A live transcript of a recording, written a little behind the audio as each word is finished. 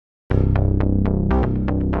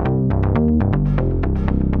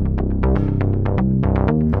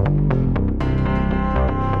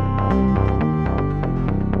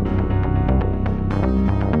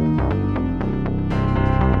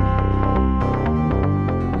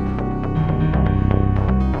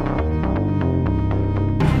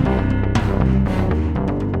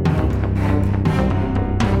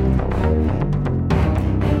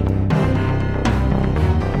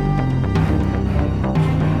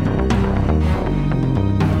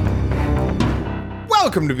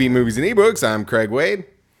Welcome to B Movies and Ebooks. I'm Craig Wade.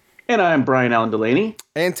 And I'm Brian Allen Delaney.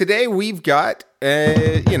 And today we've got,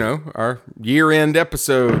 our year-end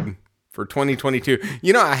episode for 2022.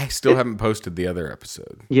 I still haven't posted the other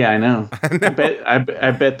episode. Yeah, I know.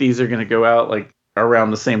 I bet these are going to go out like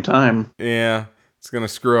around the same time. Yeah, it's going to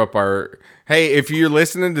screw up our... Hey, if you're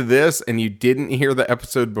listening to this and you didn't hear the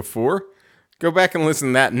episode before, go back and listen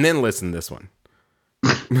to that and then listen to this one.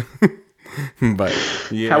 But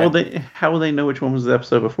yeah, how will they know which one was the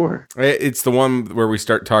episode before? It's the one where we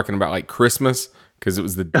start talking about like Christmas, because it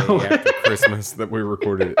was the day after Christmas that we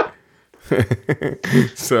recorded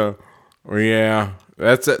it. So yeah,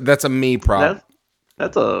 that's a me problem.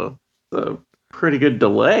 That's a pretty good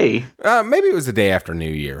delay. Maybe it was the day after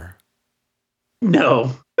New Year.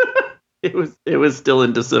 No, it was still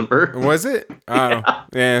in December. Was it? Oh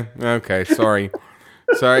yeah. Okay, sorry.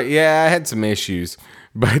 Yeah, I had some issues.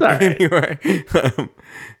 But anyway,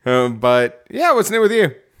 but yeah, what's new with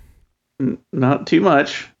you? Not too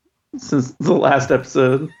much since the last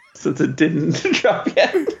episode, since it didn't drop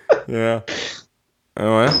yet. Yeah.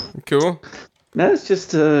 Oh, well, cool. No, it's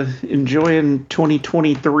just enjoying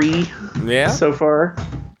 2023. Yeah. So far,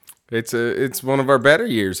 it's one of our better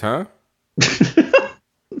years, huh?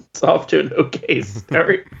 It's off to an okay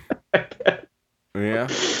start. Yeah.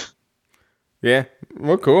 Yeah.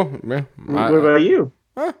 Well, cool. Yeah. What about you?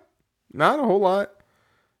 Not a whole lot.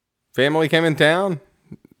 Family came in town.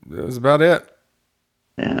 That was about it.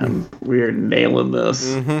 And we're nailing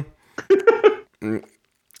this. Mm-hmm.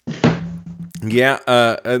 Yeah.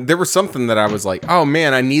 There was something that I was like, oh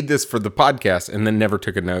man, I need this for the podcast, and then never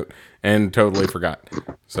took a note and totally forgot.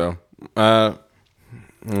 So,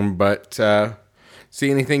 but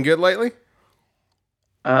see anything good lately?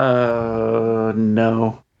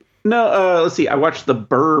 No. Let's see. I watched The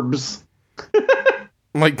Burbs.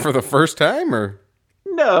 Like for the first time, or?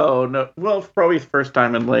 No. Well, probably the first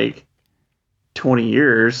time in like 20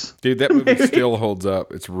 years. Dude, that movie still holds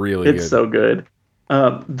up. It's really good. It's so good.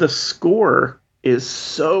 The score is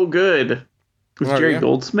so good. With Jerry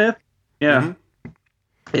Goldsmith. Yeah. Mm-hmm.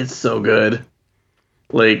 It's so good.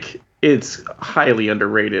 Like, it's highly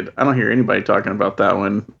underrated. I don't hear anybody talking about that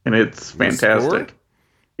one, and it's fantastic.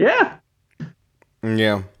 Yeah.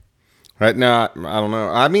 Yeah. Right now, I don't know.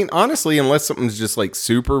 I mean, honestly, unless something's just like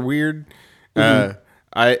super weird,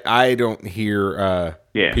 I don't hear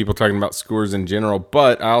people talking about scores in general.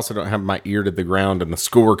 But I also don't have my ear to the ground in the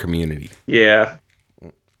score community. Yeah.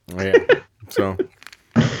 Yeah. So.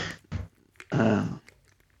 But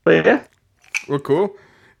yeah. Well, cool.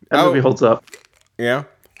 That movie holds up. Yeah.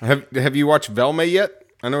 Have you watched Velma yet?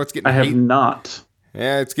 I know it's getting. I have not.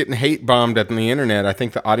 Yeah, it's getting hate bombed on the internet. I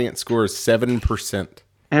think the audience score is 7%.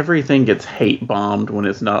 Everything gets hate bombed when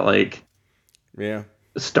it's not like,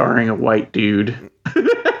 starring a white dude.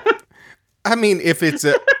 I mean, if it's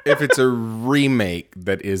a remake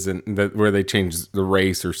that isn't that where they change the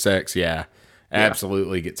race or sex,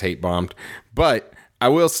 absolutely gets hate bombed. But I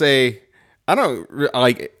will say, I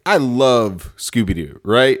love Scooby-Doo,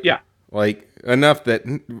 right? Yeah, like enough that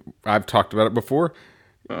I've talked about it before.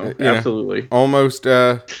 Absolutely, almost.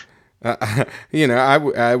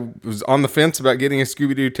 I was on the fence about getting a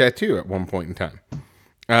Scooby-Doo tattoo at one point in time.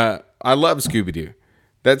 I love Scooby-Doo.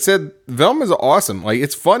 That said, Velma's awesome. Like,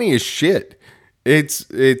 it's funny as shit.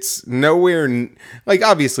 It's nowhere like,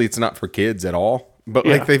 obviously it's not for kids at all, but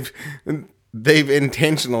like they've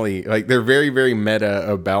intentionally, like, they're very, very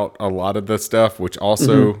meta about a lot of the stuff, which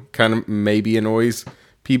also kind of maybe annoys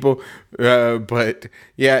people. But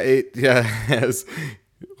yeah, it has.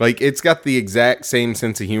 Like, it's got the exact same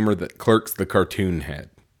sense of humor that Clerks the cartoon had.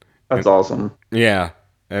 That's awesome. Yeah.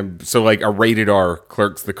 And so, like, a rated R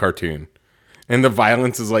Clerks the cartoon. And the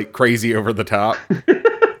violence is, like, crazy over the top.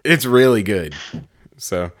 It's really good.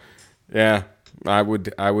 So, yeah. I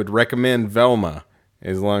would recommend Velma,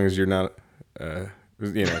 as long as you're not,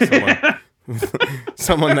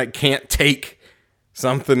 someone that can't take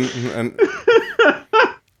something. And,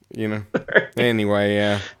 Anyway,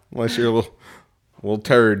 yeah. Unless you're a little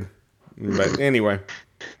turd. But anyway.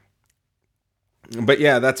 But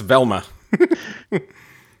yeah, that's Velma.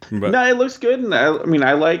 No, it looks good. And I mean,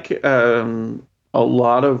 I like a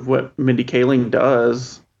lot of what Mindy Kaling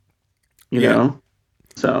does. You know?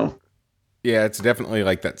 So. Yeah, it's definitely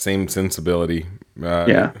like that same sensibility.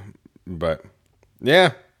 But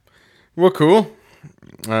yeah. Well, cool.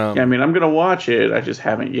 I mean, I'm going to watch it. I just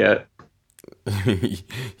haven't yet.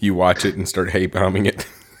 You watch it and start hate bombing it.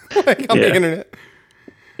 Like on the internet.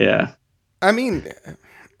 Yeah. I mean,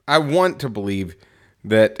 I want to believe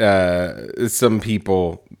that some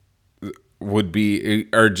people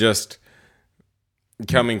are just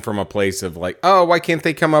coming from a place of like, oh, why can't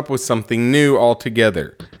they come up with something new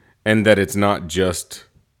altogether? And that it's not just,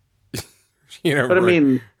 but I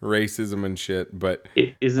mean, racism and shit. But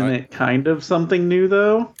isn't it kind of something new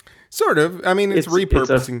though? Sort of. I mean, it's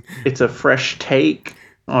repurposing. It's a fresh take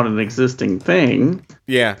on an existing thing.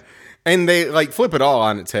 Yeah. And they like flip it all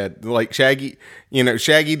on its head. Like Shaggy,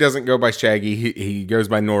 Shaggy doesn't go by Shaggy. He goes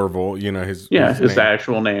by Norval, his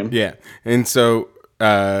actual name. Yeah. And so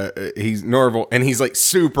he's Norval, and he's like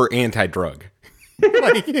super anti-drug.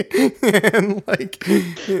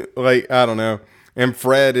 like I don't know. And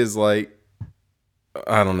Fred is like,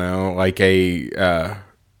 I don't know, like a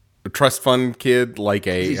trust fund kid, like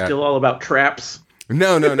a. Is he still all about traps?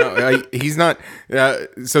 No. He's not.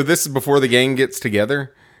 So this is before the gang gets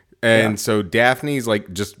together. And so Daphne's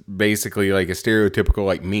like just basically like a stereotypical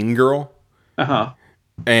like mean girl. Uh-huh.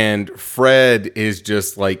 And Fred is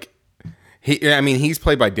just like he's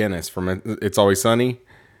played by Dennis from It's Always Sunny.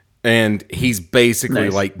 And he's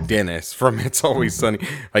basically like Dennis from It's Always Sunny.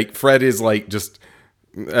 Like Fred is like just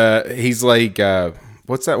he's like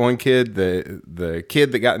what's that one kid? The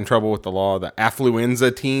kid that got in trouble with the law, the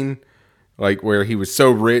affluenza teen, like where he was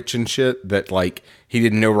so rich and shit that like he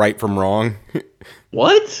didn't know right from wrong.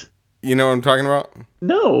 What? You know what I'm talking about?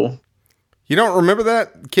 No. You don't remember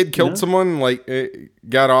that? Kid killed someone, like,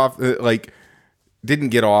 got off, like, didn't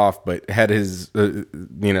get off, but had his,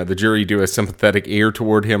 the jury do a sympathetic ear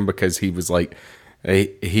toward him because he was, like,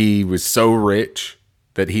 he was so rich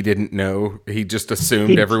that he didn't know. He just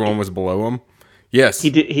assumed everyone was below him. Yes. He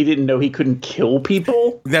didn't know he couldn't kill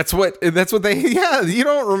people? That's what they, you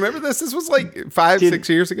don't remember this? This was, like, 6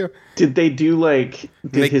 years ago. Did they do, like,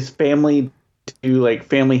 his family do like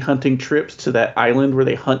family hunting trips to that island where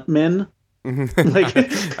they hunt men? Like,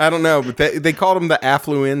 I don't know, but they called him the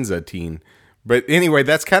affluenza teen. But anyway,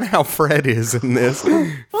 that's kind of how Fred is in this.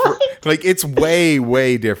 Like, it's way,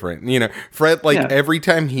 way different. Fred, like, every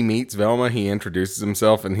time he meets Velma, he introduces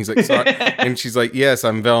himself, and he's like, sorry. And she's like, yes,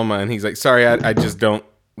 I'm Velma. And he's like, sorry, I just don't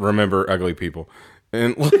remember ugly people.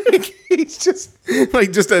 And, like, he's just,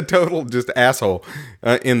 like, just a total just asshole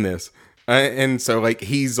in this. And so, like,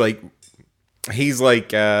 he's like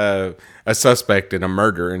a suspect in a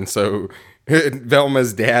murder, and so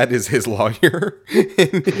Velma's dad is his lawyer,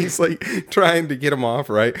 and he's like trying to get him off,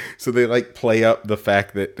 right? So they like play up the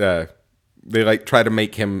fact that they like try to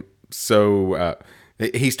make him so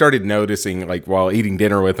he started noticing, like, while eating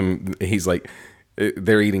dinner with him, he's like,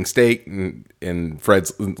 they're eating steak, and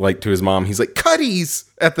Fred's like to his mom, he's like,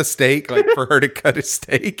 cutties at the steak, like for her to cut his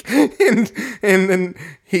steak, and then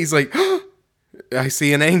he's like, I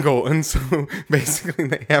see an angle, and so basically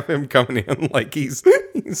they have him coming in like he's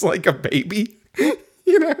like a baby,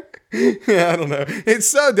 Yeah, I don't know. It's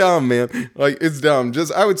so dumb, man. Like, it's dumb.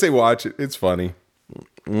 Just, I would say watch it. It's funny.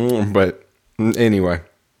 But anyway,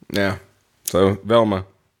 yeah. So Velma.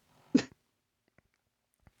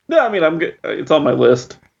 No, I mean, I'm good. It's on my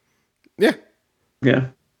list. Yeah. Yeah.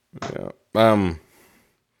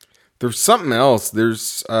 There's something else.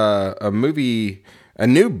 There's a movie. A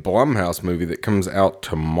new Blumhouse movie that comes out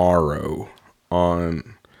tomorrow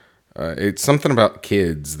on. It's something about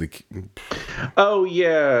kids. Oh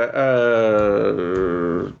yeah.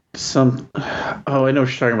 Oh, I know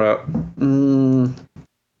what you're talking about.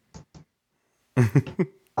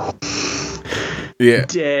 Yeah.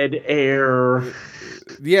 Dead Air.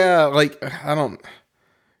 Yeah, like I don't.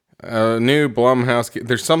 New Blumhouse.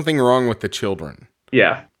 There's something wrong with the children.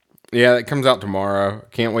 Yeah. Yeah, it comes out tomorrow.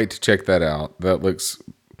 Can't wait to check that out. That looks.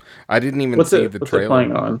 I didn't even see the trailer. What's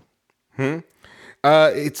it playing on?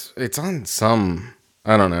 It's on some.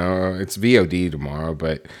 I don't know. It's VOD tomorrow,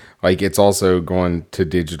 but like it's also going to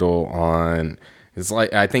digital on. It's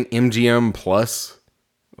like I think MGM Plus,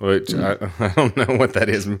 which I don't know what that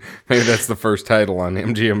is. Maybe that's the first title on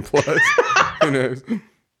MGM Plus. Who knows?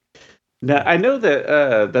 Now, I know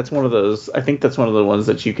that that's one of those. I think that's one of the ones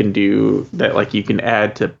that you can do that, like you can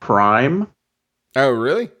add to Prime. Oh,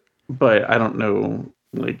 really? But I don't know.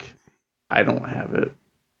 Like, I don't have it.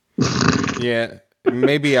 Yeah,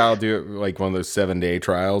 maybe I'll do it like one of those 7-day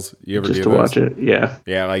trials. You ever just do to watch it? Yeah.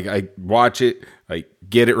 Yeah, like I watch it, like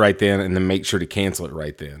get it right then, and then make sure to cancel it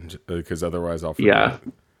right then, because otherwise I'll forget.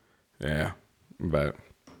 Yeah, but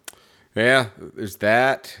yeah, there's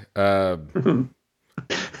that.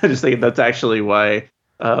 I just think that's actually why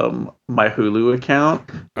my Hulu account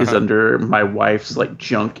is under my wife's like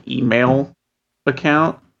junk email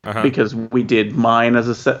account, because we did mine as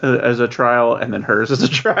a trial and then hers as a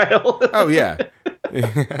trial. Oh yeah,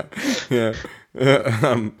 yeah.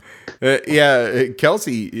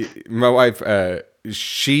 Kelsey, my wife,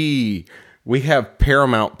 we have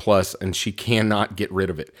Paramount Plus, and she cannot get rid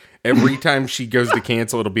of it. every time she goes to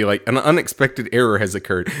cancel, it'll be like an unexpected error has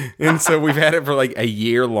occurred. And so we've had it for like a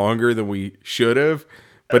year longer than we should have.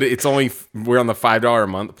 But it's only, we're on the $5 a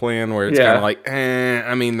month plan where it's kind of like,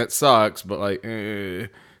 I mean, that sucks, but like,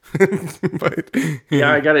 but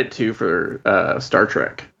yeah, I got it too for Star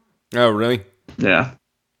Trek. Oh, really? Yeah.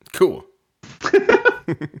 Cool.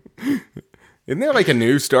 Isn't there like a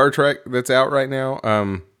new Star Trek that's out right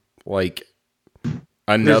now? Like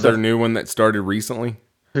another new one that started recently?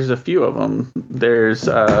 There's a few of them. There's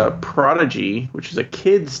Prodigy, which is a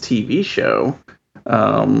kids TV show.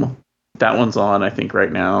 That one's on, I think,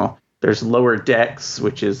 right now. There's Lower Decks,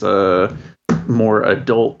 which is a more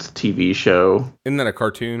adult TV show. Isn't that a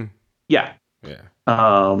cartoon? Yeah. Yeah.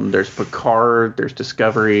 There's Picard, there's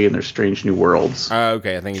Discovery, and there's Strange New Worlds.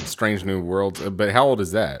 Okay, I think it's Strange New Worlds. But how old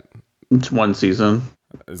is that? It's one season.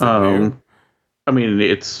 Is it new? I mean,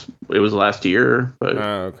 it was last year, but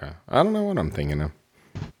okay. I don't know what I'm thinking of.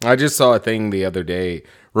 I just saw a thing the other day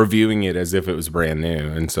reviewing it as if it was brand new,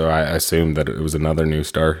 and so I assumed that it was another new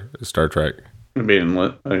Star Trek. I mean, I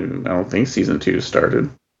don't think season 2 started.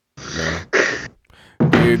 Yeah.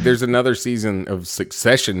 Dude, there's another season of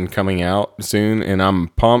Succession coming out soon, and I'm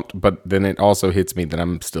pumped. But then it also hits me that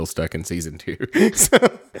I'm still stuck in season 2. So.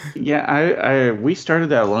 Yeah, we started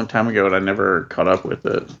that a long time ago, and I never caught up with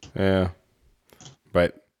it. Yeah,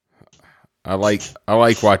 but I like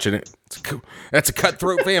watching it. It's cool. That's a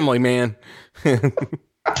cutthroat family, man.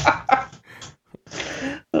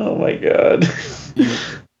 Oh my god.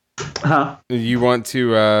 Huh? You want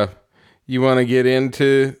to get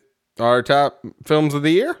into our top films of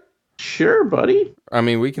the year? Sure, buddy. I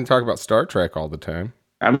mean, we can talk about Star Trek all the time.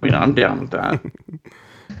 I mean, I'm down with that.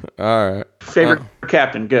 All right. Favorite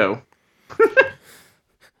captain, go.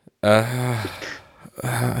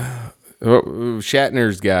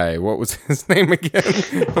 Shatner's guy. What was his name again?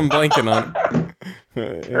 I'm blanking on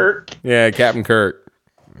it. Kirk. Yeah, Captain Kirk.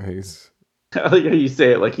 He's. I like how you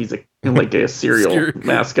say it like he's a cereal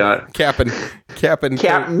mascot. Captain Kirk.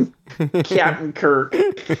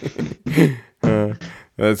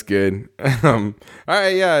 That's good. All right,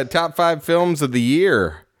 yeah. Top 5 films of the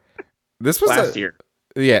year. This was last year.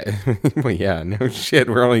 Yeah. Well, yeah. No shit.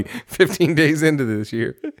 We're only 15 days into this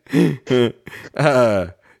year.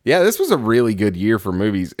 Yeah, this was a really good year for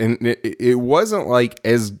movies, and it wasn't like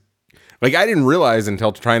as. Like, I didn't realize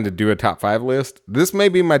until trying to do a top 5 list. This may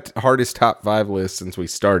be my hardest top 5 list since we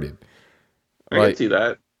started. I can see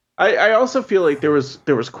that. I also feel like there was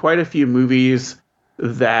quite a few movies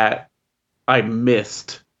that I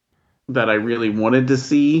missed that I really wanted to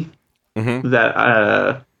see. Mm-hmm.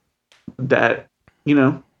 That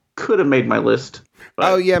could have made my list.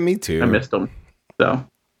 Oh yeah, me too. I missed them. So.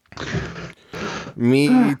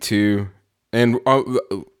 Me too. And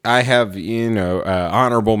I have,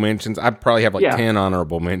 honorable mentions. I probably have 10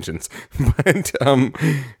 honorable mentions, but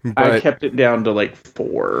I kept it down to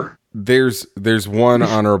 4. There's one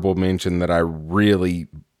honorable mention that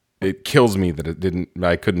it kills me that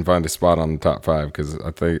I couldn't find a spot on the top 5 because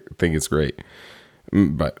I think it's great.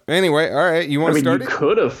 But anyway, all right, you want to start? You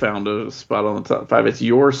could have found a spot on the top 5. It's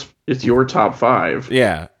your top 5.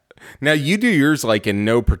 Yeah. Now you do yours in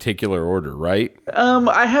no particular order, right?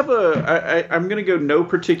 I have I'm gonna go no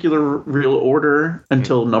particular real order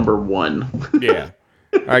until number 1. Yeah,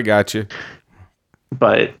 I got you.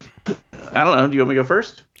 But I don't know. Do you want me to go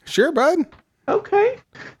first? Sure, bud. Okay.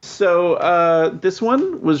 So this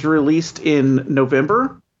one was released in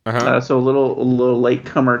November, so a little late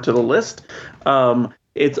comer to the list.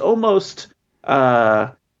 It's almost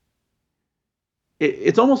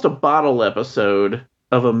it's almost a bottle episode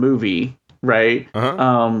of a movie, right?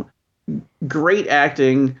 Great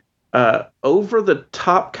acting, over the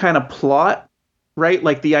top kind of plot, right?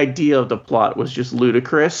 Like the idea of the plot was just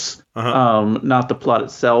ludicrous, not the plot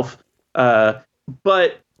itself. So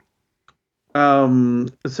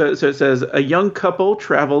it says a young couple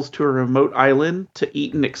travels to a remote island to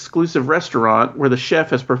eat an exclusive restaurant where the chef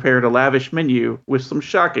has prepared a lavish menu with some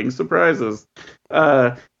shocking surprises.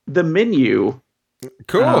 The Menu.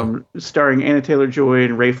 Cool. Starring Anna Taylor-Joy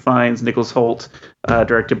and Ralph Fiennes, Nicholas Hoult,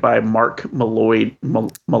 directed by Mark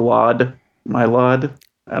Mylod.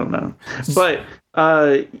 I don't know, but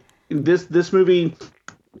this movie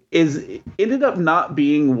ended up not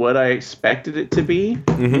being what I expected it to be.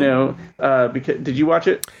 Mm-hmm. Because did you watch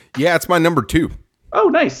it? Yeah, it's my number 2. Oh,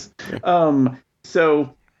 nice.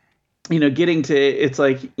 So getting to it's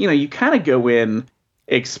you kind of go in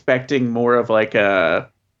expecting more of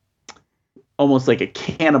almost like a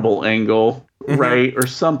cannibal angle, right? Or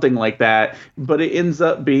something like that. But it ends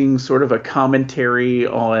up being sort of a commentary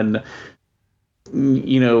on,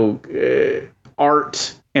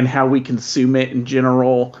 art and how we consume it in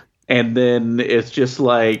general. and then it's just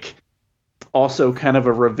like also kind of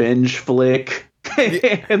a revenge flick.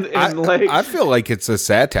 and I feel like it's a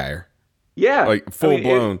satire. Yeah. Like full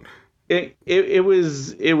blown. It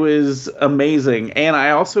was amazing. And I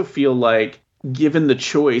also feel like given the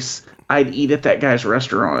choice, I'd eat at that guy's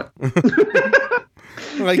restaurant.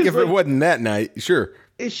 Like if it wasn't that night, sure.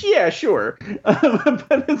 Yeah, sure.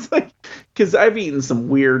 But it's like, because I've eaten some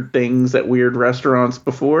weird things at weird restaurants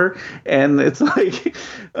before, and it's like,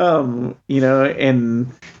 and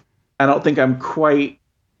I don't think I'm quite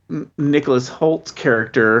Nicholas Holt's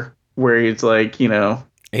character, where he's like, he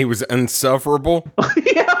was insufferable.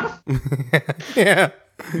 Yeah. Yeah.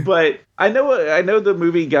 But I know the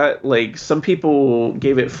movie got, like, some people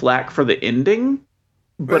gave it flack for the ending,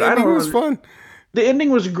 but I don't know. It was fun. The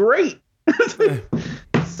ending was great.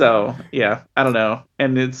 So, yeah, I don't know.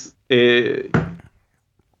 And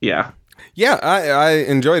yeah. Yeah, I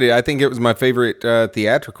enjoyed it. I think it was my favorite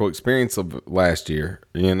theatrical experience of last year,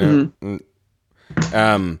 Mm-hmm.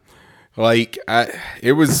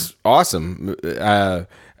 It was awesome.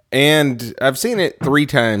 And I've seen it 3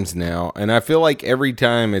 times now, and I feel like every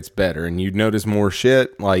time it's better, and you notice more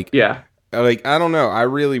shit. Yeah. I don't know. I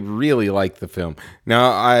really, really like the film.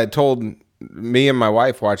 Now, I told me and my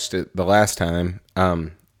wife watched it the last time,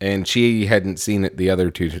 and she hadn't seen it the other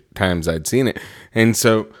 2 times I'd seen it. And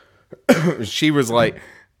so she was like,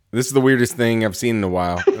 this is the weirdest thing I've seen in a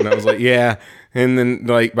while. And I was like, yeah. And then,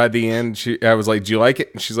 like, by the end, I was like, do you like it?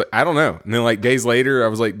 And she's like, I don't know. And then, like, days later, I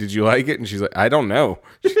was like, did you like it? And she's like, I don't know.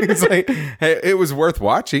 She's like, hey, it was worth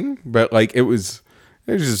watching, but, like, it was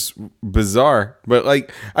just bizarre. But,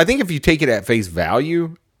 like, I think if you take it at face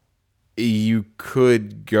value, you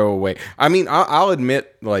could go away. I mean, I'll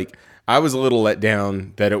admit, like, I was a little let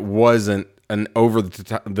down that it wasn't an over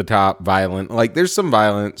the top violent. Like, there's some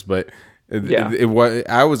violence, but it was.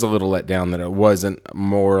 I was a little let down that it wasn't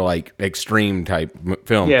more like extreme type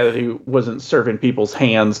film. Yeah, that he wasn't serving people's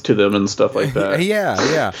hands to them and stuff like that.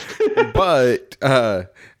 Yeah. But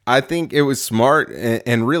I think it was smart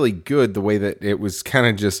and really good the way that it was kind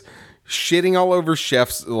of just shitting all over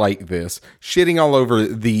chefs like this, shitting all over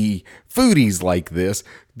the foodies like this,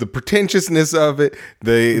 the pretentiousness of it,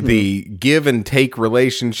 the give and take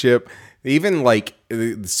relationship, even like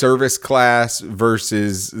service class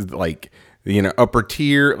versus like, upper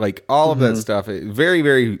tier, like all of that stuff. Very,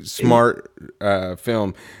 very smart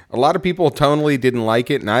film. A lot of people tonally didn't like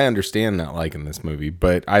it, and I understand not liking this movie,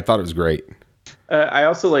 but I thought it was great. I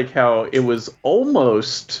also like how it was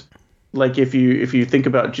almost like if you think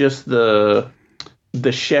about just the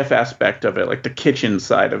chef aspect of it, like the kitchen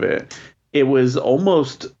side of it, it was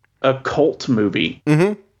almost a cult movie.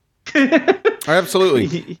 Mm-hmm.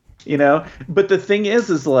 Absolutely. But the thing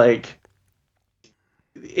is like,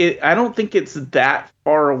 I don't think it's that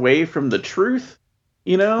far away from the truth,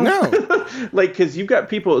 No. Like, because you've got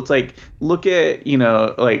people, it's like, look at,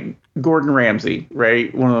 like Gordon Ramsay,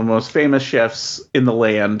 right? One of the most famous chefs in the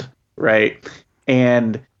land, right?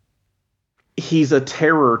 And he's a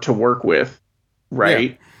terror to work with,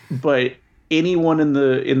 right? Yeah. But anyone in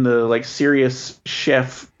the like serious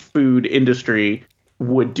chef food industry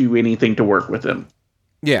would do anything to work with him.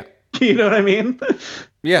 Yeah. You know what I mean?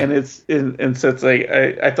 Yeah. And so it's like,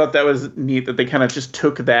 I thought that was neat that they kind of just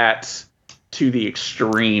took that to the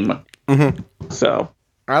extreme. Mm-hmm. So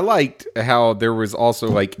I liked how there was also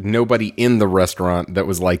like nobody in the restaurant that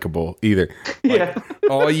was likable either. Like, yeah.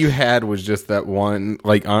 All you had was just that one,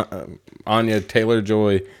 like Anya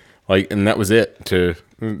Taylor-Joy, like, and that was it to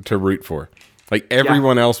root for. Like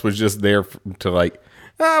everyone else was just there to like,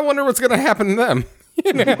 I wonder what's gonna happen to them.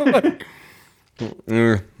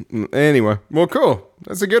 Anyway, well, cool.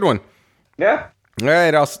 That's a good one. Yeah. All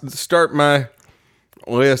right, I'll start my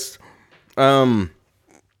list. So,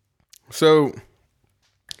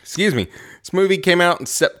 excuse me. This movie came out on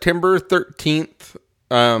September 13th.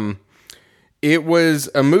 It was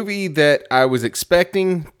a movie that I was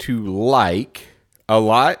expecting to like a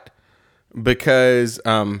lot because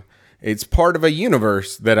it's part of a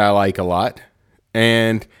universe that I like a lot.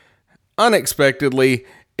 And unexpectedly,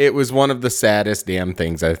 it was one of the saddest damn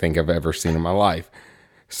things I think I've ever seen in my life.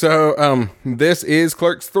 So, this is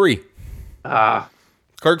Clerks 3.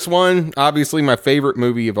 Clerks 1, obviously my favorite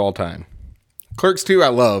movie of all time. Clerks 2, I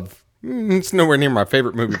love. It's nowhere near my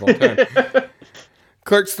favorite movie of all time.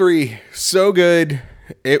 Clerks 3, so good.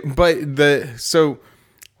 It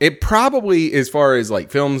probably, as far as like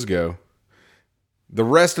films go, the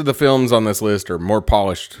rest of the films on this list are more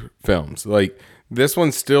polished films. Like, this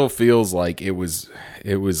one still feels like it was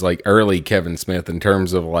like early Kevin Smith in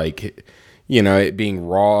terms of like, it being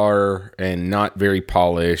raw and not very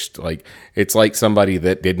polished. Like, it's like somebody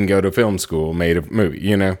that didn't go to film school made a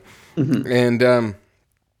movie, And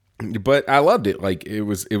but I loved it. Like it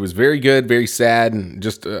was very good, very sad, and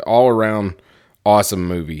just all around awesome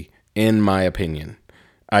movie in my opinion.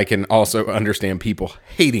 I can also understand people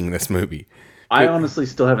hating this movie. I honestly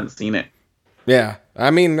still haven't seen it. Yeah,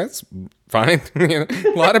 I mean that's fine. A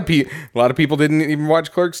lot of people didn't even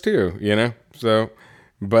watch Clerks 2, So,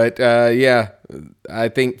 but yeah, I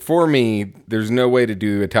think for me, there's no way to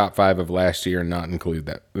do a top 5 of last year and not include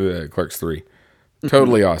that Clerks 3.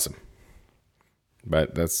 Totally awesome.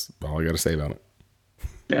 But that's all I got to say about it.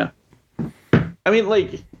 Yeah, I mean,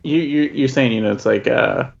 like you're saying, it's like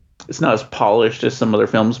it's not as polished as some other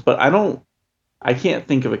films, but I can't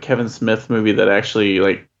think of a Kevin Smith movie that actually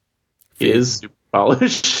like is super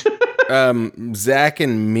polished. Zach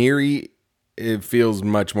and Miri, it feels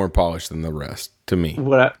much more polished than the rest to me.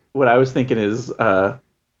 What I was thinking is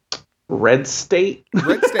Red State.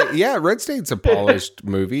 Red State, yeah, Red State's a polished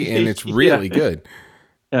movie and it's really good.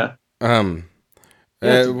 Yeah.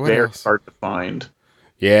 It's very else? hard to find.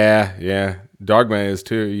 Yeah. Dogma is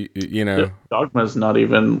too. Dogma's not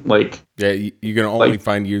even like. Yeah, you can only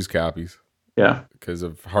find used copies. Yeah, because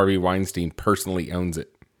of Harvey Weinstein personally owns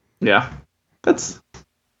it. Yeah, that's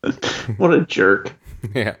what a jerk.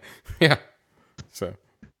 Yeah. So,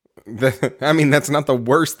 I mean, that's not the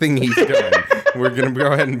worst thing he's done. We're gonna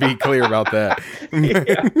go ahead and be clear about that.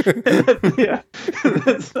 Yeah.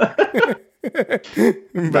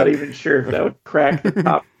 I'm not even sure if that would crack the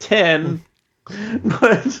top 10,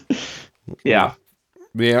 but yeah.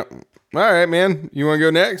 All right, man. You want to go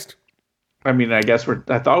next? I mean, I guess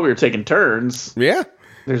I thought we were taking turns. Yeah.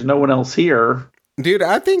 There's no one else here. Dude,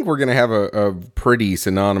 I think we're going to have a pretty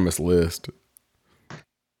synonymous list.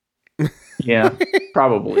 Yeah,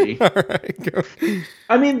 probably. All right, go.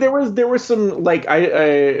 I mean, there was some like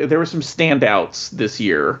there were some standouts this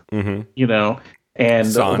year, and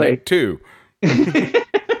Sonic 2.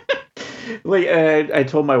 Like I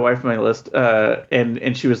told my wife my list,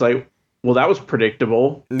 and she was like, "Well, that was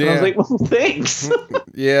predictable." Yeah. And I was like, "Well, thanks."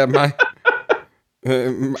 Yeah,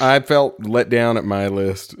 I felt let down at my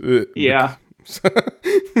list. Yeah.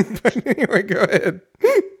 But anyway, go ahead.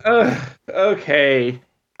 Okay.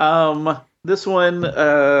 This one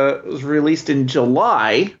was released in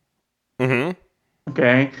July. Mm-hmm.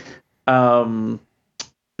 Okay.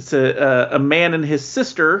 It's a man and his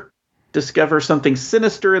sister discover something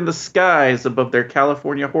sinister in the skies above their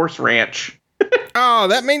California horse ranch. Oh,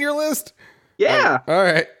 that made your list? Yeah. All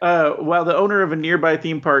right. While the owner of a nearby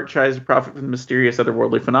theme park tries to profit from the mysterious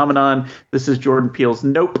otherworldly phenomenon, this is Jordan Peele's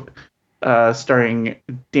Nope, starring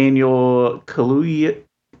Daniel Kaluuya?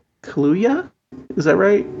 Is that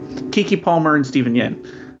right? Keke Palmer and Stephen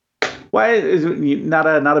Yen. Why is it not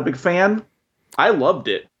a big fan? I loved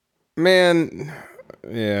it. Man,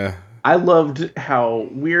 yeah. I loved how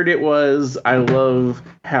weird it was. I love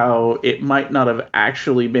how it might not have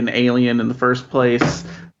actually been alien in the first place.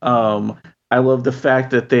 I love the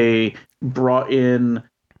fact that they brought in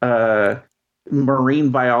marine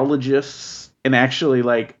biologists and actually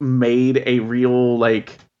like made a real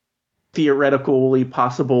like theoretically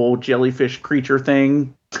possible jellyfish creature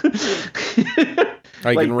thing.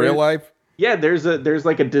 Like in real life? Yeah, there's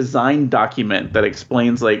like a design document that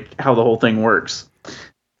explains like how the whole thing works.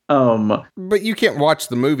 But you can't watch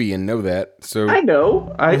the movie and know that. So I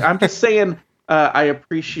know. I'm just saying. I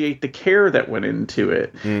appreciate the care that went into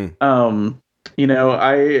it. I don't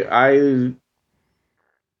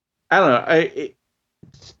know.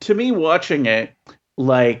 To me, watching it,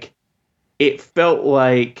 like, it felt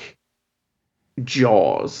like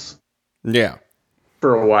Jaws. Yeah.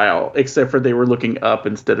 For a while, except for they were looking up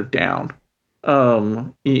instead of down.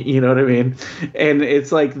 You know what I mean? And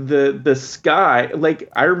it's like the sky, like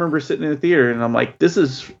I remember sitting in the theater and I'm like, this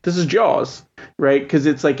is Jaws, right? Because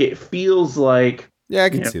it's like it feels like, yeah, I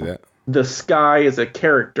can see that the sky is a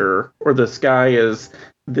character, or the sky is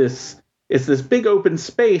this big open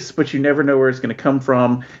space, but you never know where it's going to come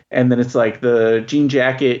from. And then it's like the jean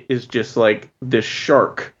jacket is just like this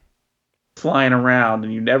shark flying around,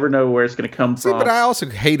 and you never know where it's going to come from. But I also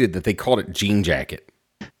hated that they called it jean jacket.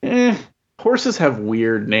 Horses have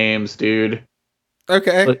weird names, dude.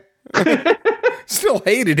 Okay. Still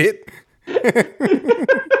hated it.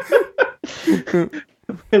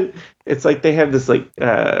 It's like they have this like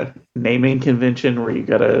naming convention where you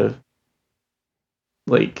gotta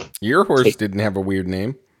like. Your horse didn't have a weird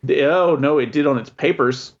name. Oh no, it did on its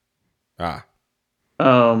papers. Ah.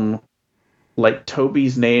 Like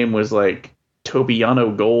Toby's name was like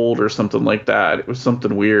Tobiano Gold or something like that. It was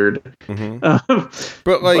something weird.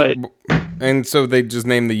 Mm-hmm. And so they just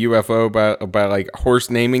named the UFO by like horse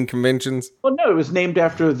naming conventions? Well, no, it was named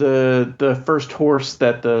after the first horse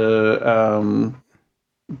that the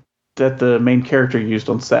that the main character used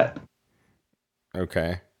on set.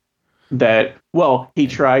 Okay. That he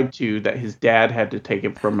tried to. That his dad had to take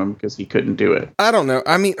it from him because he couldn't do it. I don't know.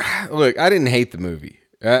 I mean, look, I didn't hate the movie.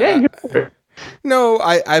 No,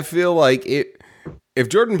 I feel like if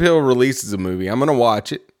Jordan Peele releases a movie, I'm gonna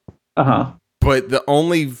watch it. But the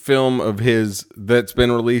only film of his that's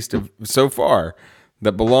been released so far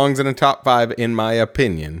that belongs in a top 5, in my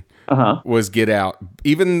opinion, was Get Out.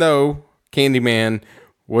 Even though Candyman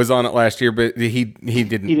was on it last year, but he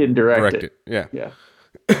didn't direct it. Yeah.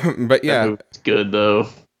 But yeah, it's good though.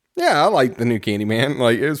 Yeah, I like the new Candyman.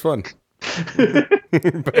 Like, it was fun.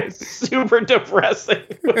 It's super depressing.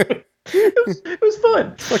 It was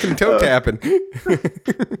fun. Fucking toe tapping.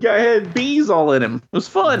 Yeah, I had bees all in him. It was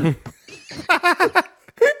fun.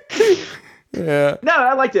 Yeah. No,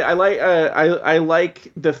 I liked it. I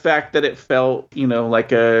like the fact that it felt,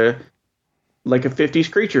 like a 50s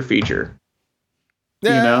creature feature.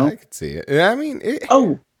 Yeah, I could see it. I mean,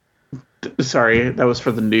 sorry, that was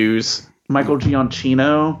for the news. Michael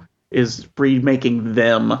Giacchino is remaking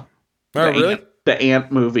Them. Really? The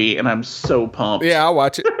Ant movie, and I'm so pumped. Yeah, I'll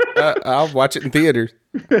watch it. I'll watch it in theaters.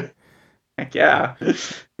 Heck yeah.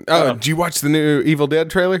 Did you watch the new Evil Dead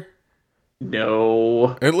trailer?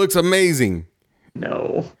 No. It looks amazing.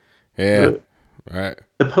 No. Yeah. Right.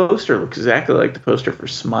 The poster looks exactly like the poster for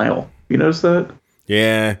Smile. You notice that?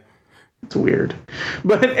 Yeah. It's weird.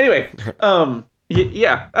 But anyway,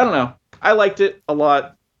 yeah, I don't know. I liked it a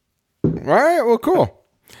lot. All right, well, cool.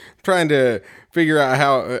 Trying to figure out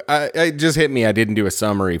how it just hit me. I didn't do a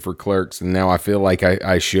summary for Clerks, and now I feel like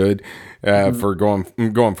I should for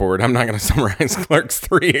going forward. I'm not going to summarize Clerks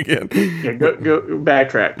 3 again. Yeah, go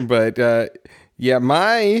backtrack. But yeah,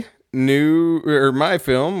 my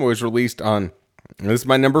film was released on, this is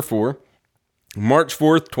my number 4, March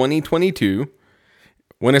 4th, 2022.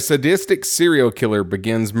 When a sadistic serial killer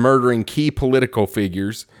begins murdering key political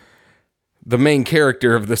figures, the main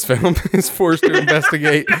character of this film is forced to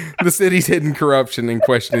investigate the city's hidden corruption and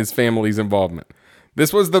question his family's involvement.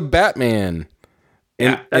 This was the Batman.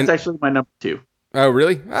 That's actually my number 2. Oh,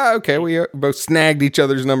 really? Oh, okay. We both snagged each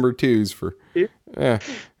other's number 2s for.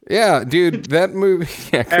 Yeah, dude, that movie.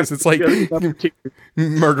 Yeah, because it's like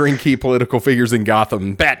murdering key political figures in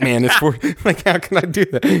Gotham. Batman is for. Like, how can I do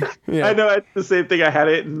that? Yeah. I know it's the same thing. I had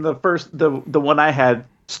it in the first. The one I had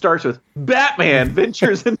starts with Batman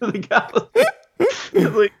ventures into the Gotham.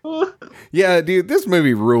 Like, oh. Yeah, dude, this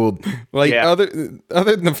movie ruled. Like, other than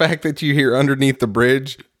the fact that you hear Underneath the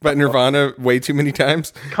Bridge by Nirvana way too many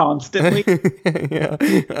times, constantly.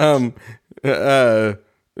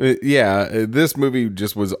 Yeah, this movie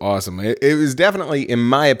just was awesome. It was definitely, in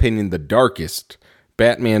my opinion, the darkest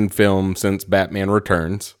Batman film since Batman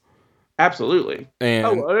Returns. Absolutely. And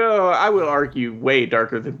I would argue way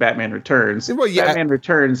darker than Batman Returns. Well, yeah, Batman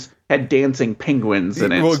Returns had dancing penguins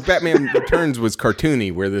in it. Well, Batman Returns was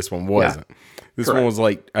cartoony, where this one wasn't. This one was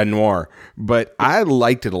like a noir. But I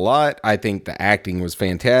liked it a lot. I think the acting was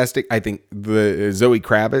fantastic. I think the Zoe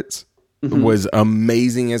Kravitz was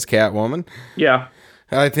amazing as Catwoman. Yeah.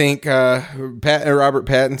 I think Robert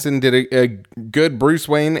Pattinson did a good Bruce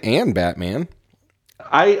Wayne and Batman.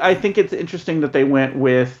 I think it's interesting that they went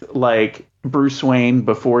with like Bruce Wayne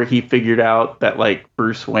before he figured out that like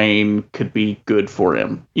Bruce Wayne could be good for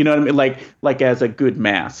him. You know what I mean? Like as a good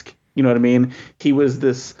mask. You know what I mean? He was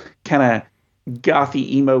this kind of gothy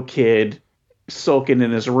emo kid sulking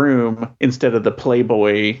in his room instead of the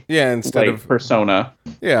playboy persona.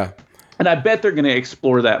 Yeah. And I bet they're going to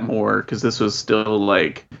explore that more because this was still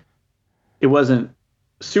like, it wasn't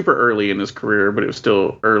super early in his career, but it was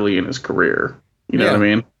still early in his career. You know what I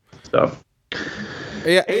mean? So.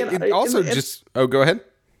 Yeah. And also go ahead.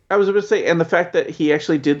 I was going to say, and the fact that he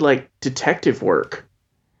actually did like detective work.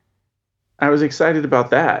 I was excited about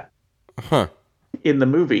that. Huh. In the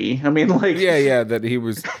movie. I mean, like. Yeah, that he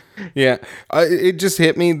was. Yeah. It just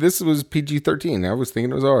hit me. This was PG-13. I was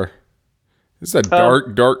thinking it was R. This is a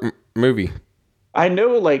dark movie. I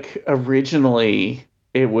know, like, originally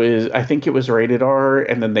I think it was rated R,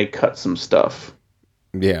 and then they cut some stuff.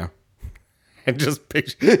 Yeah. I'll just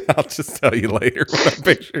tell you later what I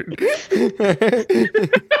pictured.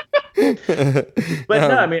 But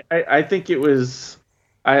no, I mean, I think it was.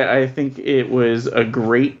 I think it was a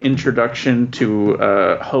great introduction to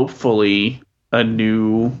hopefully a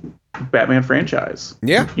new Batman franchise.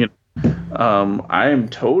 Yeah. You know, I am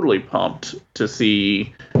totally pumped to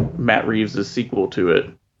see Matt Reeves' sequel to it.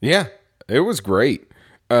 Yeah, it was great.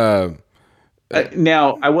 Now,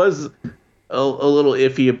 I was a little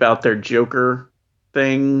iffy about their Joker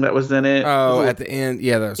thing that was in it. Oh, at the end.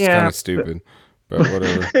 Yeah, that was kind of stupid. But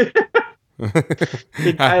whatever.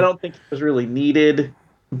 I don't think it was really needed.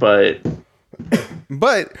 But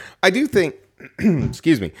I do think,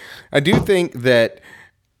 excuse me, I do think that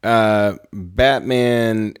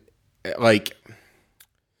Batman, like,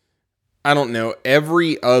 I don't know,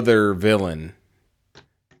 every other villain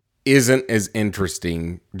isn't as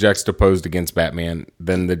interesting juxtaposed against Batman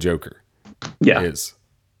than the Joker is.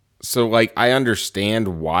 So, like, I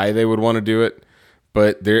understand why they would want to do it,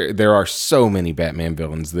 but there are so many Batman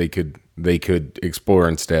villains they could explore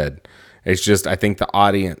instead. It's just, I think the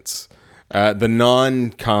audience, the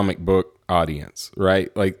non-comic book audience,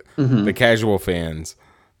 right? Like the casual fans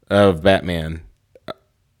of Batman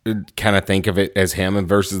kind of think of it as him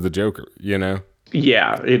versus the Joker, you know?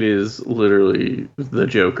 Yeah, it is literally the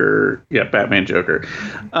Joker. Yeah, Batman Joker.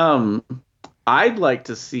 I'd like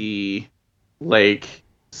to see like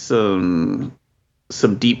some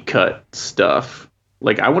deep cut stuff.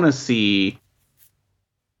 Like I want to see,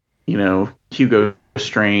 you know, Hugo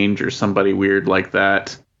Strange or somebody weird like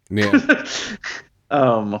that. Yeah.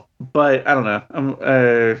 But I don't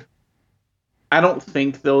know. I don't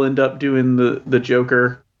think they'll end up doing the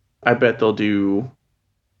Joker. I bet they'll do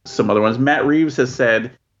some other ones. Matt Reeves has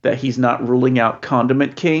said that he's not ruling out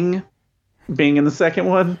Condiment King being in the second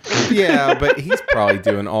one. Yeah, but he's probably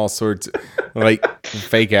doing all sorts of, like,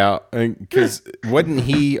 fake out. Because wasn't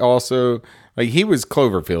he also, like, he was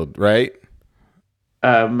Cloverfield, right?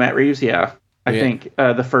 Matt Reeves, yeah. I think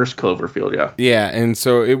the first Cloverfield, yeah. Yeah, and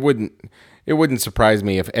so it wouldn't surprise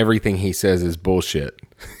me if everything he says is bullshit.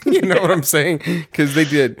 You know what I'm saying? Because they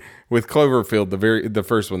did with Cloverfield, the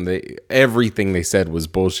first one. Everything they said was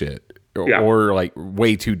bullshit, or like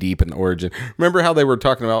way too deep in the origin. Remember how they were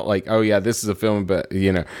talking about like, oh yeah, this is a film, but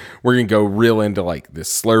you know, we're gonna go real into like the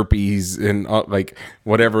Slurpees and like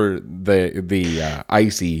whatever the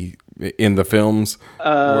icy in the films.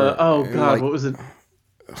 Oh god, like, what was it?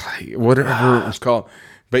 Whatever it was called.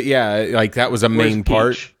 But yeah, like that was a main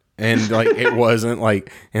part. And like it wasn't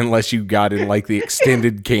like unless you got in like the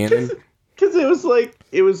extended canon. Because it was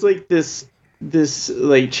like this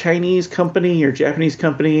like Chinese company or Japanese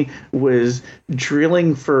company was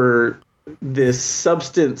drilling for this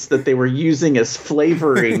substance that they were using as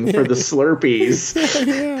flavoring for the Slurpees.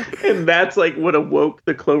 Yeah. And that's like what awoke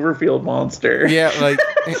the Cloverfield monster. Yeah, like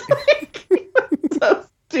so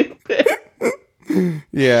stupid.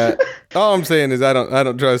 Yeah, all I'm saying is I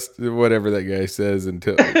don't trust whatever that guy says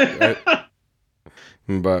until.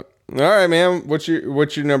 But all right, man. What's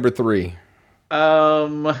your number 3?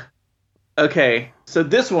 Okay, so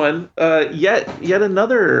this one, yet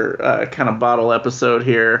another kind of bottle episode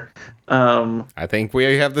here. I think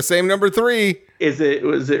we have the same number 3. Was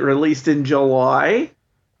it released in July?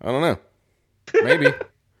 I don't know. Maybe.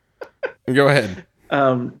 Go ahead.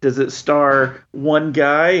 Does it star one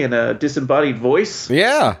guy in a disembodied voice?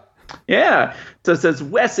 Yeah. Yeah. So it says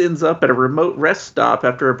Wes ends up at a remote rest stop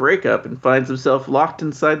after a breakup and finds himself locked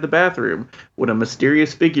inside the bathroom. When a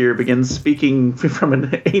mysterious figure begins speaking from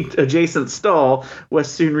an adjacent stall, Wes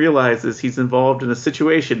soon realizes he's involved in a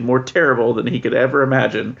situation more terrible than he could ever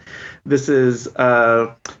imagine. This is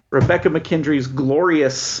Rebecca McKendry's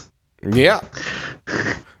Glorious. Yeah.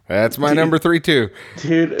 That's my number 3 too.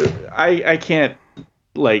 Dude, I can't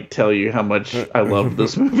like tell you how much I loved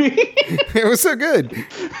this movie. It was so good.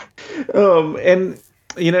 And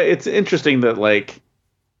you know, it's interesting that like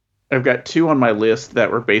I've got 2 on my list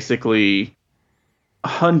that were basically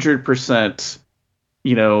 100%,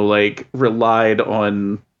 you know, like relied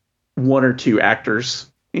on 1 or 2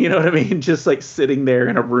 actors. You know what I mean? Just like sitting there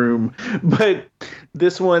in a room. But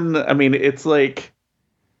this one, I mean, it's like,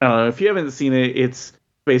 I don't know, if you haven't seen it, it's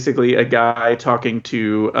basically a guy talking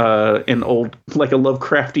to an old, like a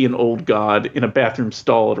Lovecraftian old god in a bathroom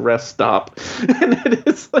stall at a rest stop. And it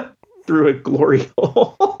is like through a glory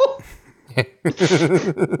hole.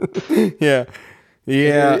 Yeah.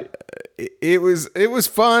 It was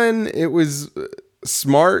fun. It was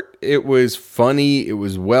smart. It was funny. It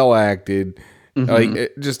was well acted.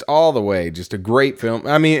 Like just all the way. Just a great film.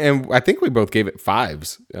 I mean, and I think we both gave it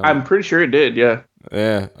 5s. I'm pretty sure it did. Yeah.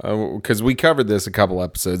 Yeah, because we covered this a couple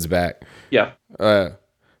episodes back. Yeah. But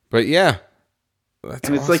yeah. That's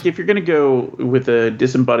and it's awesome. Like if you're going to go with a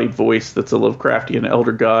disembodied voice that's a Lovecraftian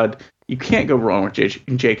elder god, you can't go wrong with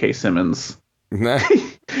J.K. Simmons. No.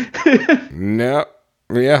 No.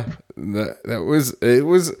 Yeah. It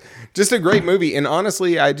was just a great movie. And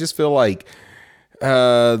honestly, I just feel like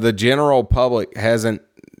the general public hasn't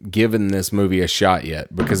given this movie a shot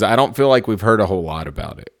yet because I don't feel like we've heard a whole lot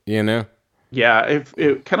about it, you know? Yeah,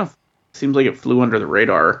 it kind of seems like it flew under the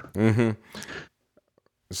radar. Mm-hmm.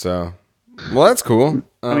 So, well, that's cool.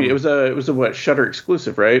 I mean, it was a what, Shudder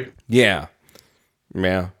exclusive, right? Yeah.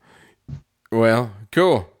 Yeah. Well,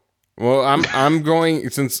 cool. Well, I'm going,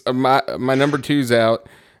 since my number two's out.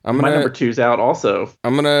 My number two's out also.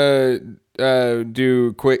 I'm gonna do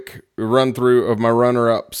a quick run through of my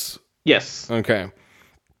runner-ups. Yes. Okay.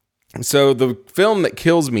 So the film that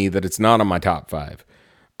kills me that it's not on my top 5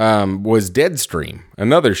 was Deadstream,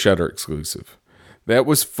 another Shudder exclusive. That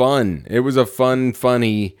was fun. It was a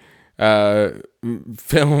funny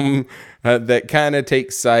film that kind of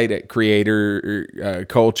takes sight at creator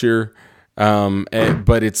culture.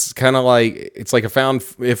 But it's kind of like, it's like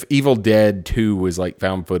if Evil Dead 2 was like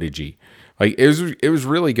found footagey. Like it was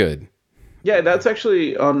really good. Yeah, that's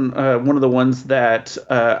actually on one of the ones that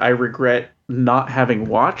I regret not having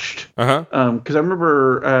watched. Because I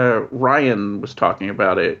remember Ryan was talking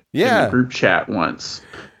about it in the group chat once.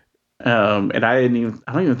 And I don't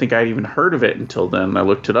even think I'd even heard of it until then. I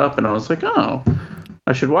looked it up and I was like, oh,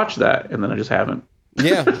 I should watch that. And then I just haven't.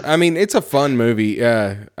 Yeah, I mean, it's a fun movie.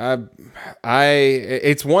 It's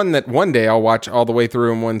one that one day I'll watch all the way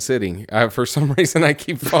through in one sitting. For some reason, I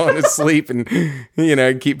keep falling asleep and picking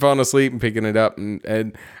it up.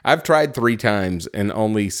 And I've tried 3 times and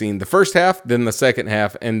only seen the first half, then the second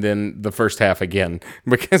half, and then the first half again,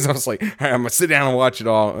 because I was like, all right, I'm gonna sit down and watch it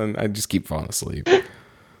all, and I just keep falling asleep.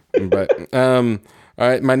 But all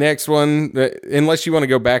right, my next one, unless you want to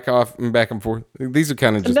go back and forth, these are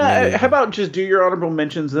kind of just... how about just do your honorable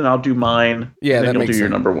mentions, then I'll do mine. Yeah, and then that you'll makes do your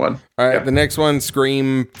sense. number one. All right, The next one,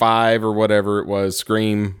 Scream 5 or whatever it was.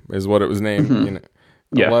 Scream is what it was named.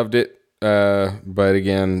 Mm-hmm. I loved it. But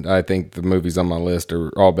again, I think the movies on my list are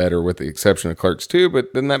all better with the exception of Clerks 2,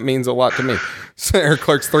 but then that means a lot to me. Or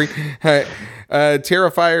Clerks 3.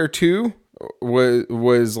 Terrifier 2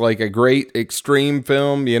 was like a great extreme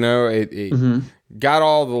film. It got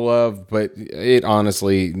all the love, but it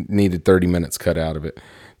honestly needed 30 minutes cut out of it.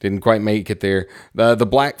 Didn't quite make it there. The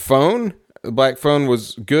Black Phone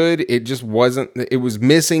was good. It just wasn't, it was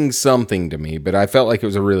missing something to me, but I felt like it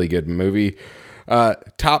was a really good movie.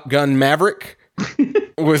 Top Gun Maverick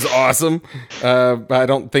was awesome. I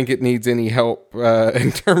don't think it needs any help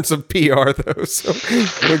in terms of PR though. So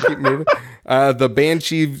we'll keep moving. The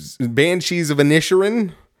Banshees of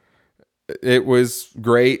Inisherin. It was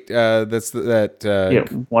great.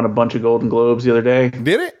 Won a bunch of Golden Globes the other day.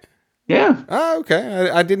 Did it? Yeah. Oh, okay.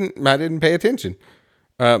 I didn't pay attention.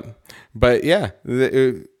 But yeah,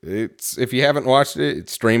 it's, if you haven't watched it,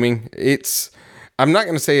 it's streaming. I'm not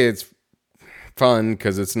going to say it's fun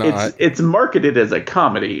because it's not. It's marketed as a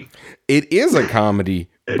comedy. It is a comedy,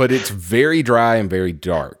 but it's very dry and very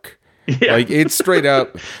dark. Yeah. Like it's straight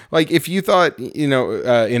up. Like if you thought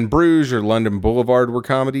In Bruges or London Boulevard were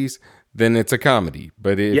comedies, then it's a comedy.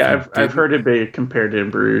 But I've heard it be compared to In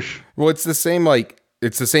Bruges. Well, it's the same. Like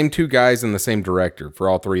it's the same 2 guys and the same director for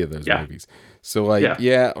all 3 of those movies. So like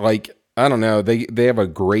I don't know. They have a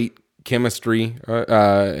great chemistry,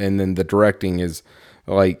 and then the directing is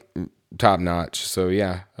like top notch. So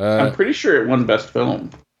yeah, I'm pretty sure it won Best Film,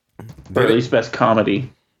 or at least Best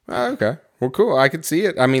Comedy. Okay, well, cool. I could see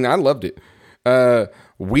it. I mean, I loved it.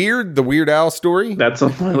 Weird, the Weird Al story. That's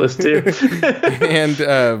on my list too. And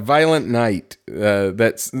Violent Night.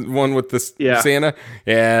 That's one with the Santa.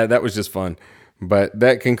 Yeah, that was just fun. But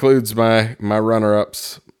that concludes my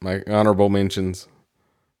runner-ups, my honorable mentions.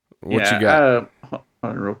 What you got? Hold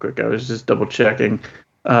on real quick. I was just double checking.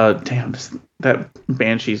 Damn, that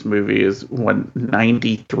Banshees movie is won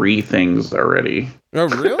 93 things already. Oh,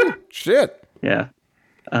 really? Shit. Yeah.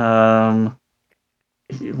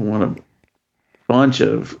 He won a bunch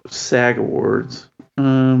of SAG awards.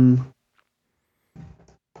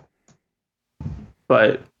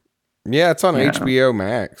 But yeah, it's on HBO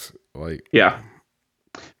Max. Like yeah,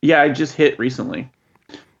 I just hit recently.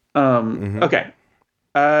 Okay.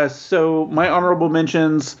 So my honorable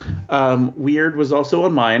mentions, Weird was also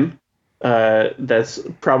on mine. That's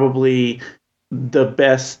probably the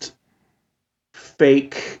best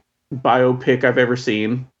fake biopic I've ever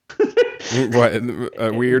seen. What?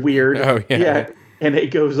 Weird? Weird. Oh, yeah. And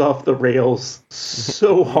it goes off the rails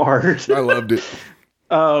so hard. I loved it.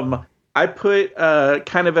 I put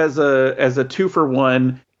kind of as a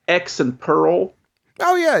 2-for-1, X and Pearl.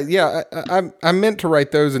 Oh yeah. I meant to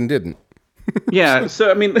write those and didn't. Yeah,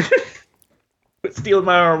 so I mean, stealing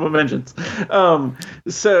my honorable mentions. I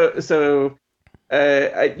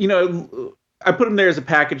put them there as a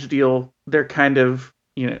package deal. They're kind of,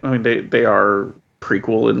 they are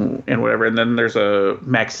prequel and whatever. And then there's a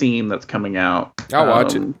Maxine that's coming out. I'll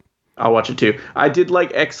watch it. I'll watch it too. I did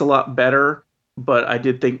like X a lot better, but I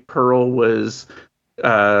did think Pearl was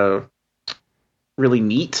really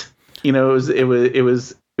neat. It was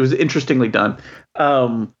interestingly done.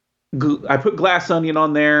 I put Glass Onion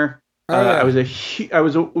on there.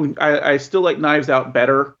 I still like Knives Out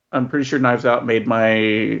better. I'm pretty sure Knives Out made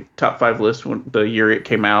my top 5 list when the year it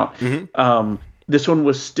came out. Mm-hmm. This one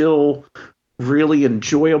was still really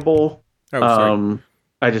enjoyable. Sorry.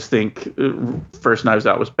 I just think first Knives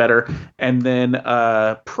Out was better, and then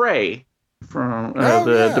Prey from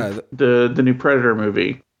the new Predator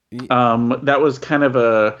movie. That was kind of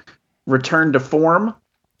a return to form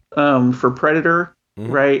for Predator,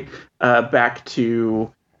 right? Back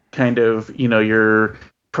to kind of, your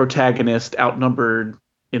protagonist outgunned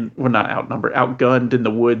in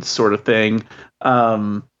the woods sort of thing.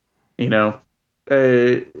 I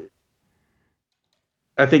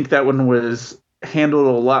think that one was handled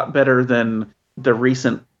a lot better than the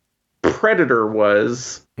recent Predator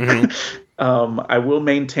was. I will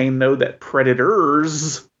maintain, though, that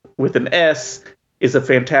Predators with an S is a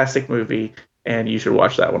fantastic movie, and you should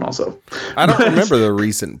watch that one also. I don't remember the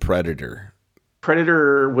recent Predator.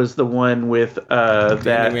 Predator was the one with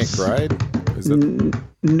Danny McBride? Is it?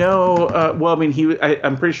 No. Well, I mean,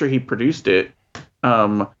 I'm pretty sure he produced it.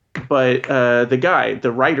 But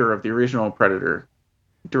the writer of the original Predator,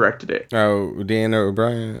 directed it. Oh, Dan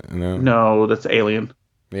O'Brien? No, that's Alien.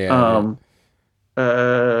 Yeah.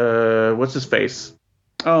 What's his face?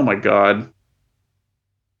 Oh my God.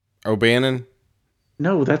 O'Bannon?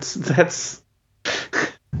 No, that's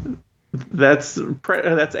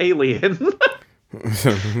Alien.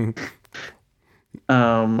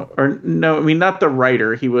 Or no, I mean, not the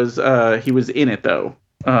writer. He was in it though.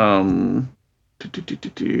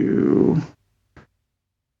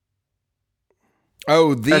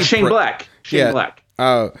 Oh, Shane Black. Shane Black.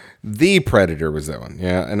 Oh, The Predator was that one.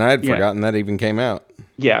 Yeah, and I had forgotten that even came out.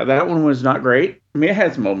 Yeah, that one was not great. I mean, it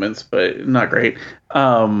has moments, but not great.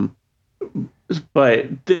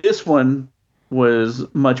 But this one was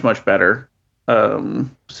much, much better. So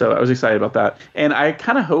I was excited about that. And I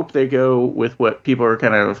kind of hope they go with what people are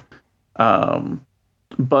kind of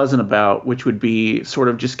buzzing about, which would be sort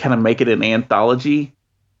of just kind of make it an anthology.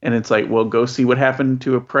 And it's like, well, go see what happened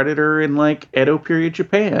to a Predator in like Edo period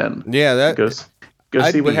Japan. Yeah, that go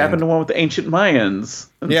see what happened to one with the ancient Mayans.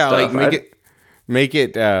 Yeah, stuff. like make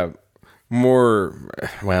it more.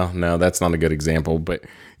 Well, no, that's not a good example, but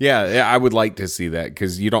yeah, I would like to see that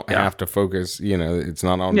because you don't have to focus. It's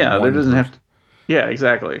not on. Yeah, there doesn't have to. Yeah,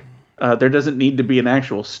 exactly. There doesn't need to be an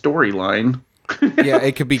actual storyline. Yeah,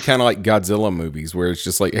 it could be kind of like Godzilla movies where it's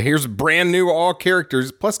just like, here's brand new all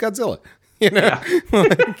characters plus Godzilla. Yeah.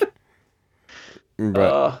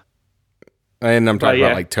 But and I'm talking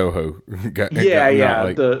about like Toho.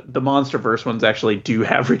 Like, the MonsterVerse ones actually do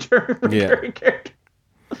have return characters.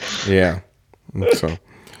 Yeah. So,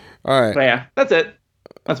 all right. But yeah, that's it.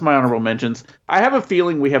 That's my honorable mentions. I have a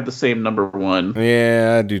feeling we have the same number one.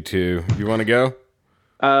 Yeah, I do too. You want to go?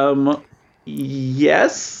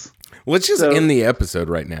 Yes. Let's just end the episode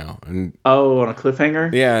right now. And on a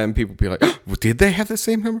cliffhanger? Yeah, and people be like, well, did they have the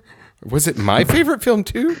same number? Was it my favorite film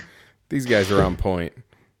too? These guys are on point.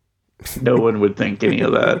 No one would think any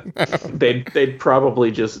of that. They'd probably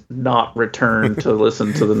just not return to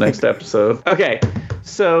listen to the next episode. Okay,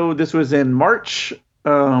 so this was in March.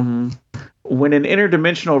 When an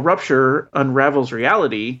interdimensional rupture unravels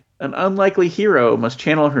reality, an unlikely hero must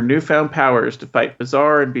channel her newfound powers to fight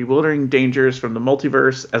bizarre and bewildering dangers from the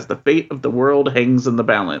multiverse as the fate of the world hangs in the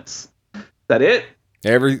balance. Is that it?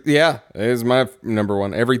 It is my number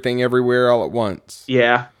one. Everything, Everywhere, All at Once.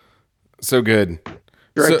 Yeah. So good.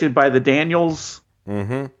 Directed by the Daniels.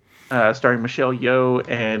 Mm-hmm. Starring Michelle Yeoh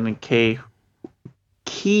and Ke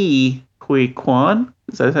Huy Quan.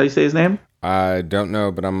 Is that how you say his name? I don't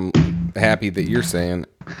know, but I'm happy that you're saying.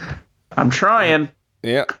 I'm trying.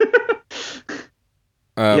 Yeah.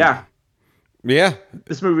 Yeah.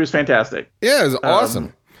 This movie was fantastic. Yeah, it was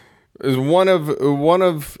awesome. It was one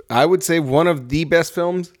of I would say one of the best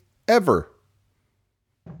films ever.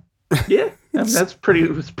 Yeah, it's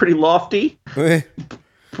pretty lofty.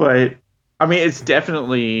 But I mean, it's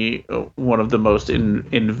definitely one of the most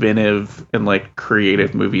inventive and like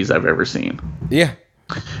creative movies I've ever seen. Yeah.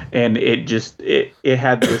 And it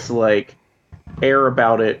had this like air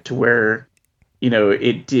about it to where,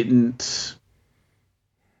 it didn't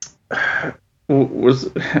I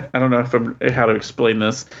don't know how to explain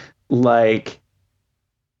this. Like,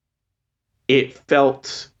 it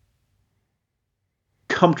felt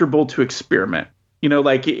comfortable to experiment.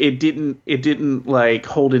 Like it didn't like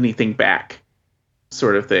hold anything back,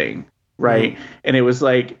 sort of thing, right? Mm-hmm. And it was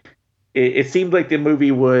like it seemed like the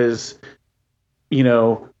movie was,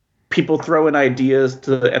 people throwing ideas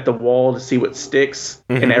at the wall to see what sticks,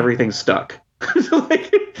 mm-hmm. and everything stuck.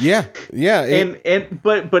 Like, yeah.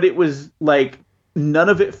 But it was like none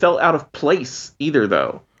of it felt out of place either,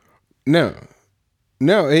 though. No,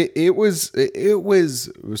 no, it was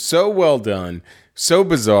so well done, so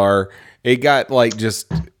bizarre. It got like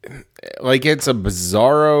just like it's a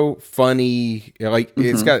bizarro, funny, like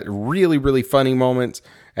it's got really, really funny moments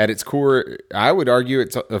at its core. I would argue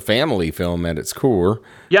it's a family film at its core.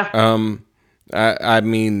 Yeah. I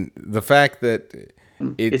mean, the fact that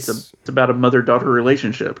it's about a mother-daughter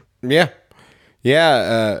relationship. Yeah.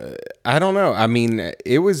 Yeah, I don't know. I mean,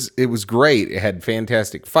 it was great. It had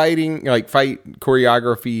fantastic fighting, like fight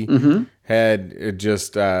choreography, had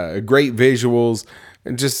just great visuals,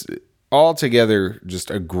 and just altogether just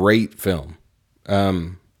a great film.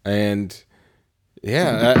 And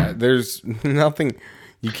yeah, there's nothing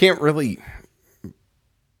you can't really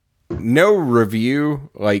no review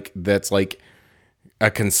like that's like a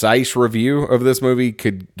concise review of this movie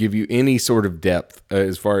could give you any sort of depth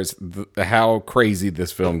as far as how crazy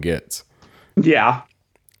this film gets. Yeah.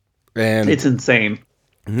 And it's insane.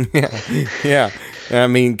 Yeah. I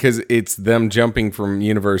mean, because it's them jumping from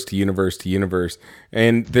universe to universe to universe.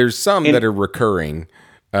 And there's some that are recurring.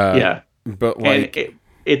 Yeah. But like...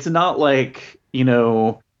 it's not like, you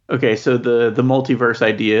know... Okay, so the multiverse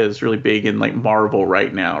idea is really big in like Marvel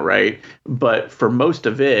right now, right? But for most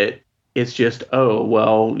of it, it's just, oh,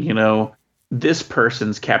 well, you know, this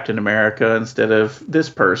person's Captain America instead of this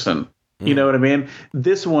person. You know what I mean?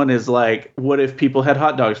 This one is like, what if people had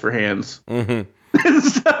hot dogs for hands?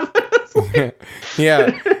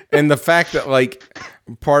 Yeah. And the fact that like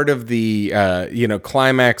part of the,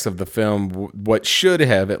 climax of the film, what should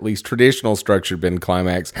have at least traditional structure been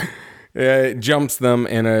climax, jumps them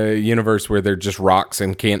in a universe where they're just rocks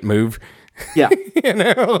and can't move. Yeah. You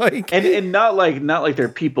know, like and not like they're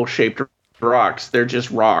people shaped rocks. They're just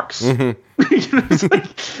rocks. It's like,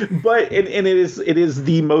 but it is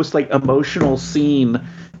the most like emotional scene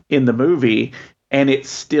in the movie, and it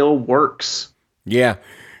still works. Yeah.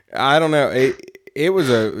 I don't know. It was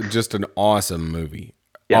just an awesome movie.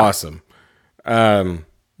 Yeah. Awesome.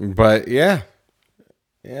 But yeah,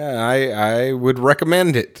 I would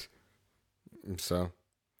recommend it. So,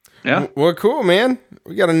 yeah. Well, cool, man.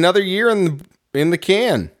 We got another year in the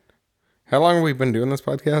can. How long have we been doing this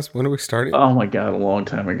podcast? When did we start it? Oh my God, a long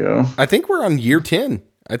time ago. I think we're on year 10.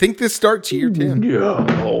 I think this starts year 10.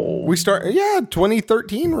 No. We start,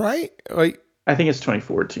 2013, right? Like, I think it's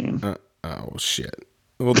 2014. Oh, shit.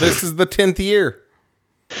 Well, this is the 10th year.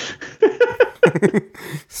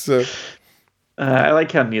 So, I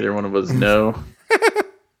like how neither one of us know.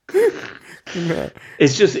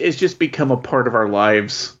 It's just become a part of our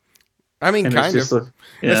lives. I mean, kind of.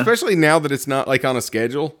 Especially now that it's not like on a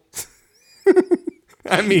schedule.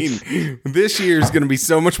 I mean, this year is going to be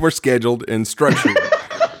so much more scheduled and structured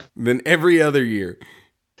than every other year.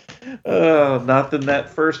 Not than that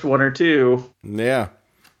first one or two. Yeah.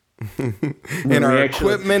 And our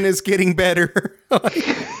equipment is getting better.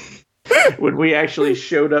 When we actually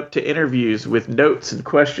showed up to interviews with notes and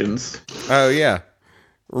questions. Oh, yeah.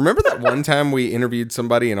 Remember that one time we interviewed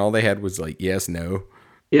somebody and all they had was like, yes, no?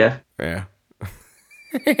 Yeah. Yeah.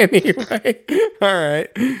 Anyway. All right.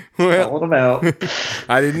 Well, calling them out.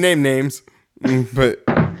 I didn't name names, but...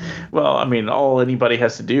 Well, I mean, all anybody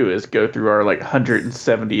has to do is go through our like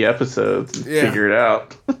 170 episodes and figure it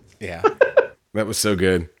out. Yeah. That was so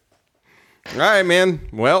good. All right, man.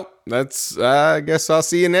 Well, that's, I guess I'll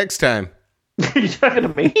see you next time. Are you talking to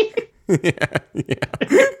me? Yeah.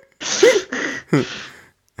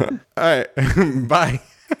 All right. Bye.